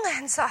long,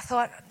 and so I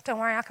thought, don't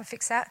worry, I can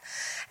fix that.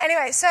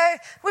 Anyway, so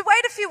we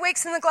wait a few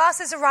weeks, and the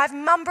glasses arrive.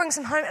 Mum brings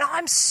them home, and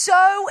I'm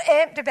so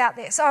amped about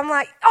this. So I'm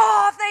like,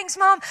 oh, thanks,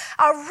 Mum.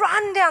 I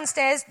run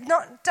downstairs.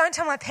 Don't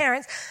tell my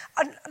parents.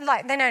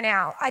 They know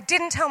now. I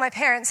didn't tell my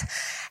parents. And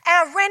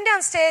I ran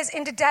downstairs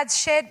into Dad's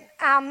shed,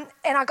 and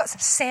I got some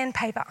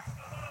sandpaper.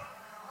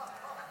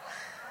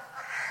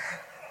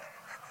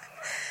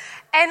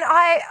 And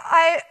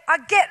I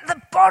get the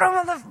bottom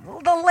of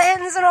the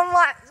lens, and I'm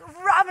like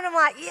rubbing. I'm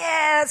like,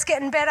 yeah, it's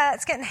getting better.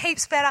 It's getting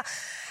heaps better.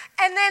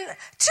 And then,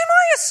 to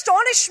my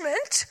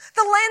astonishment,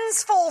 the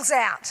lens falls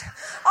out.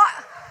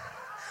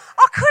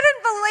 I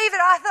couldn't believe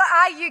it. I thought,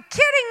 are you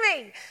kidding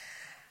me?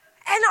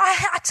 And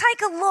I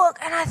take a look,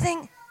 and I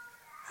think,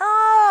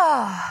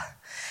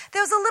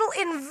 there was a little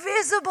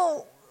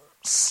invisible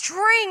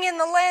string in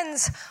the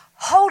lens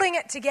holding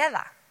it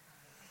together.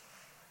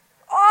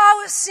 I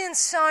was in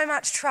so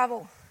much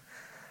trouble.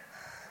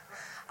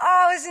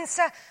 What did you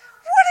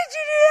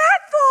do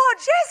that for,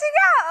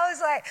 Jessica? I was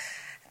like,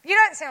 you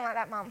don't sound like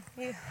that, Mum.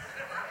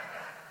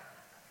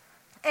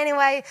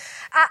 Anyway,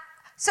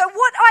 so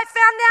what I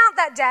found out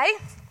that day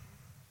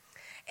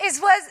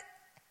it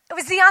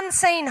was the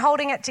unseen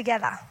holding it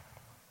together.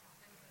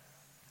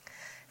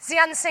 It's the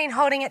unseen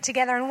holding it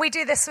together, and we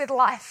do this with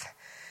life.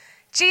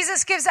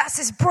 Jesus gives us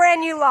this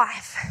brand new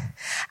life,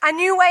 a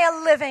new way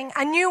of living,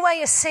 a new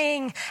way of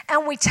seeing,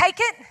 and we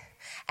take it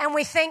and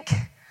we think,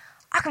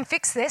 I can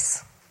fix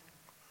this.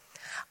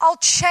 I'll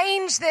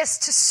change this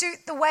to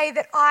suit the way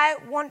that I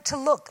want to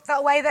look,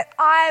 the way that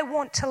I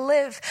want to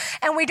live.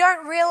 And we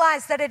don't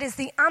realize that it is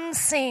the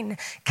unseen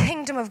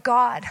kingdom of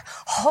God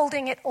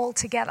holding it all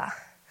together.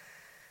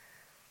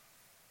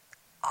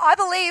 I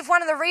believe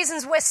one of the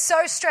reasons we're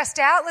so stressed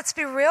out, let's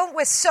be real,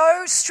 we're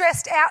so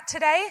stressed out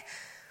today,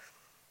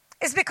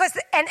 is because,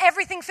 and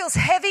everything feels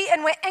heavy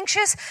and we're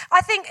anxious.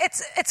 I think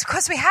it's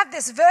because we have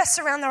this verse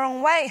around the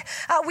wrong way.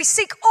 We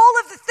seek all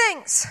of the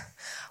things.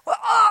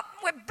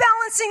 We're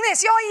balancing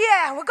this. Oh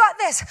yeah, we got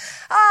this.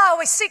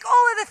 We seek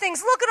all of the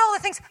things. Look at all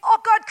the things. Oh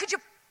God, could you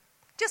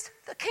just,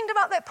 the kingdom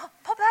up there, pop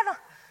that on.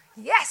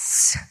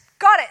 Yes,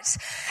 got it.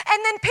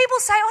 And then people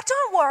say, oh,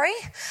 don't worry,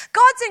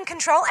 God's in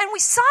control. And we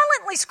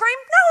silently scream,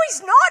 no,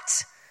 he's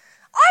not.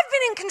 I've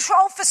been in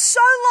control for so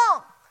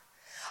long.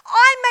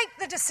 I make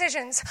the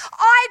decisions.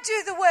 I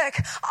do the work.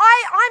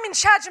 I'm in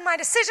charge of my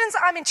decisions.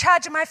 I'm in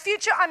charge of my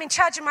future. I'm in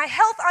charge of my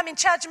health. I'm in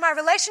charge of my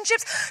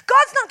relationships.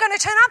 God's not going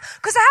to turn up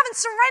because I haven't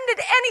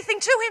surrendered anything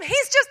to him.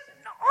 He's just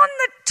on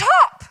the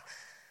top.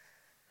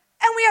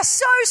 And we are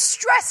so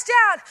stressed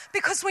out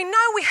because we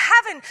know we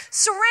haven't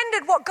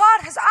surrendered what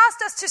God has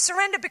asked us to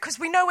surrender, because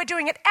we know we're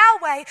doing it our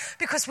way,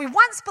 because we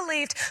once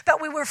believed,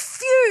 but we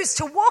refuse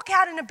to walk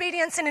out in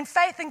obedience and in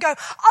faith and go,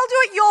 I'll do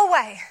it your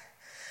way,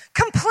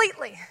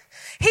 completely.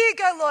 Here you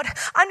go, Lord.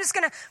 I'm just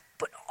going to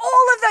put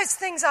all of those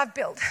things I've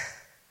built.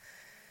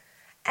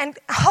 And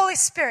Holy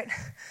Spirit,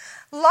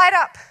 light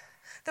up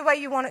the way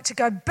you want it to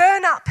go.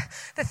 Burn up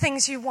the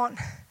things you want.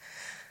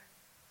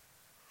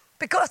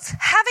 Because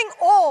having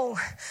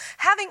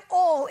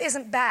all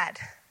isn't bad.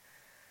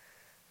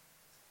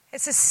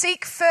 It's to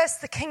seek first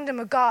the kingdom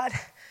of God,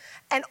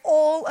 and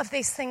all of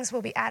these things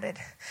will be added.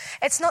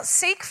 It's not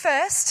seek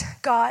first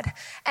God,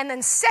 and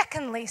then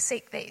secondly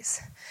seek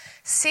these.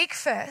 Seek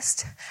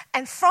first,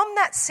 and from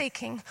that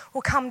seeking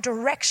will come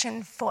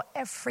direction for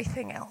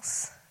everything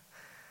else.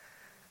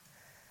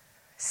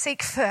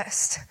 Seek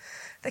first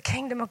the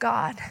kingdom of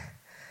God.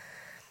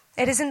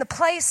 It is in the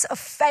place of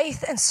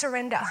faith and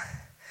surrender.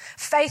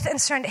 Faith and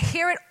surrender.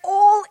 Here it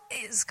all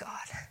is, God.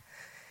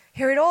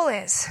 Here it all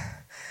is.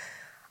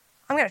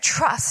 I'm going to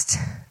trust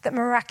that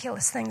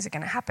miraculous things are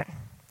going to happen.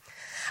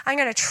 I'm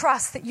going to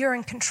trust that you're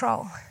in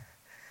control.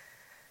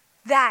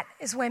 That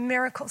is where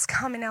miracles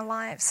come in our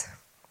lives.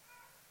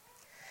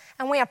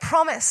 And we are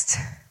promised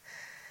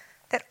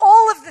that all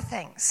all of the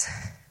things.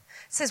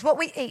 It says what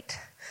we eat,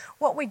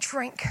 what we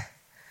drink,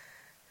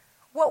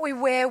 what we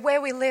wear,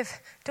 where we live.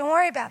 Don't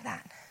worry about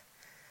that.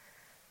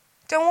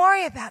 Don't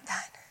worry about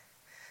that.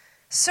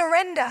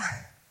 Surrender.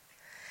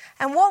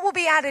 And what will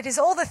be added is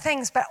all the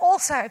things, but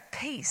also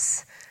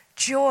peace,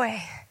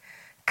 joy,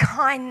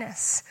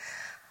 kindness,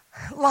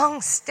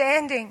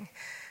 long-standing.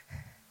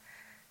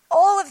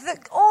 All of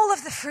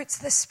the fruits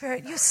of the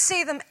Spirit, you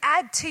see them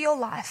add to your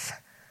life.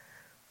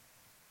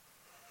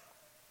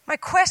 My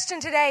question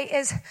today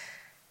is,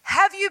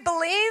 have you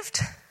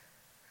believed?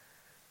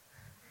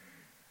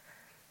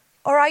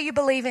 Or are you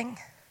believing?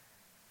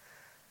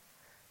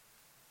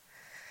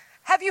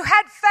 Have you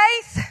had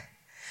faith,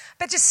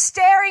 but just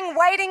staring,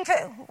 waiting for,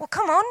 well,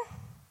 come on,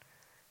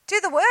 do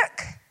the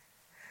work.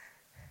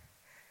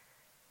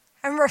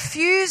 And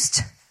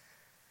refused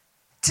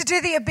to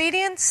do the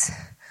obedience,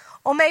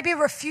 or maybe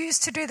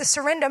refused to do the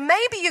surrender.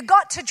 Maybe you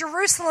got to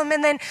Jerusalem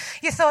and then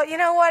you thought, you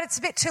know what, it's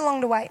a bit too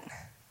long to wait.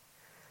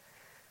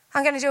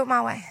 I'm going to do it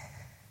my way.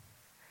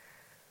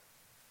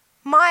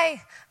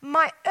 My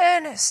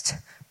earnest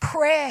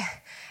prayer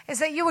is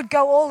that you would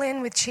go all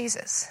in with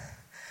Jesus.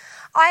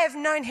 I have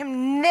known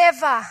him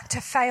never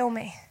to fail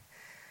me.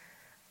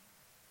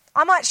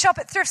 I might shop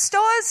at thrift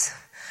stores,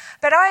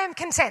 but I am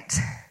content.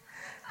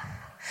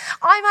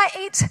 I might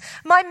eat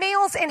my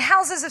meals in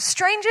houses of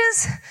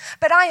strangers,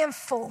 but I am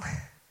full.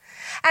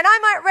 And I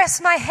might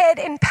rest my head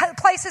in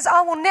places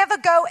I will never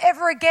go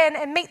ever again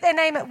and meet their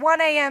name at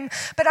 1 a.m.,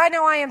 but I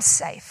know I am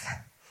safe.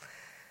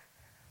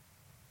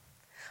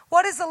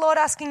 What is the Lord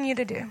asking you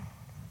to do?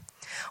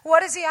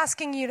 What is he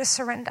asking you to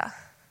surrender?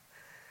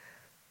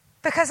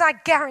 Because I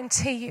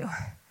guarantee you,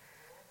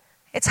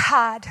 it's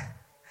hard.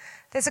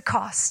 There's a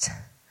cost,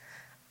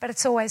 but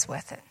it's always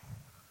worth it.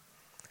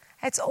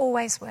 It's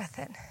always worth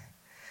it.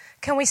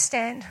 Can we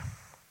stand?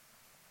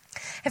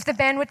 If the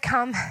band would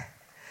come.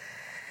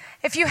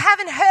 If you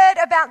haven't heard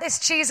about this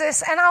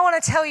Jesus, and I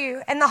want to tell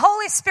you, and the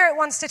Holy Spirit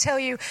wants to tell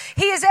you,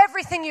 he is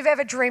everything you've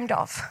ever dreamed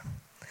of.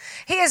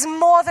 He is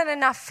more than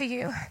enough for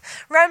you.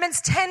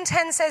 Romans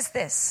 10:10 says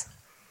this.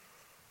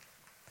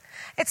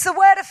 It's the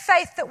word of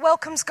faith that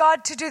welcomes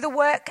God to do the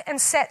work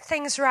and set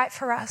things right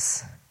for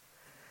us.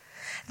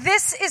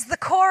 This is the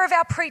core of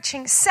our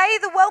preaching. Say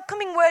the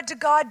welcoming word to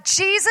God,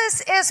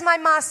 Jesus is my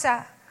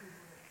master.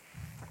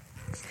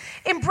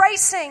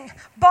 Embracing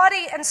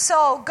body and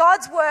soul,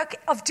 God's work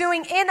of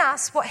doing in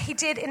us what he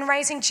did in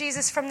raising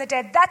Jesus from the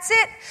dead. That's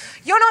it.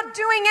 You're not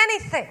doing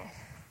anything.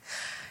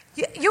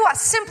 You are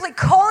simply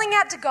calling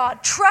out to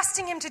God,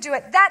 trusting him to do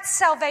it. That's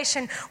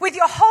salvation. With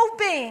your whole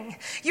being,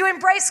 you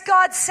embrace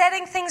God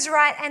setting things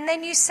right, and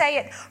then you say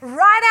it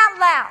right out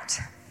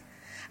loud.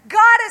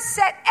 God has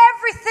set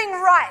everything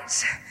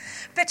right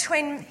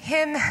between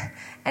him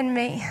and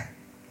me.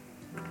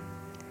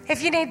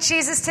 If you need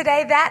Jesus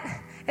today,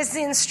 that is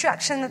the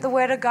instruction that the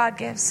Word of God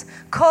gives.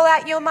 Call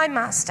out, you're my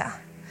master,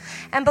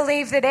 and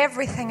believe that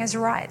everything is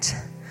right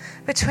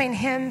between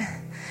him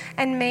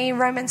and me.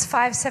 Romans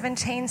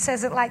 5:17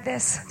 says it like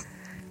this.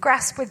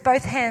 Grasp with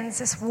both hands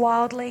this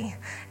wildly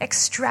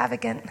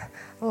extravagant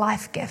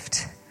life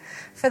gift.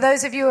 For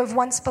those of you who have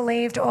once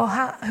believed or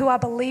who are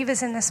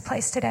believers in this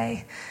place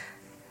today,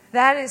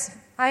 that is,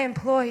 I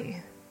implore you,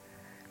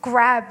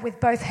 grab with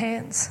both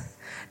hands.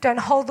 Don't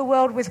hold the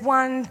world with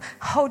one,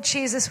 hold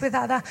Jesus with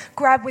other.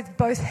 Grab with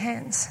both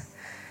hands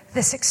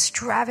this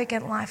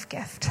extravagant life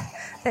gift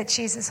that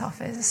Jesus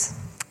offers.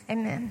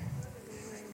 Amen.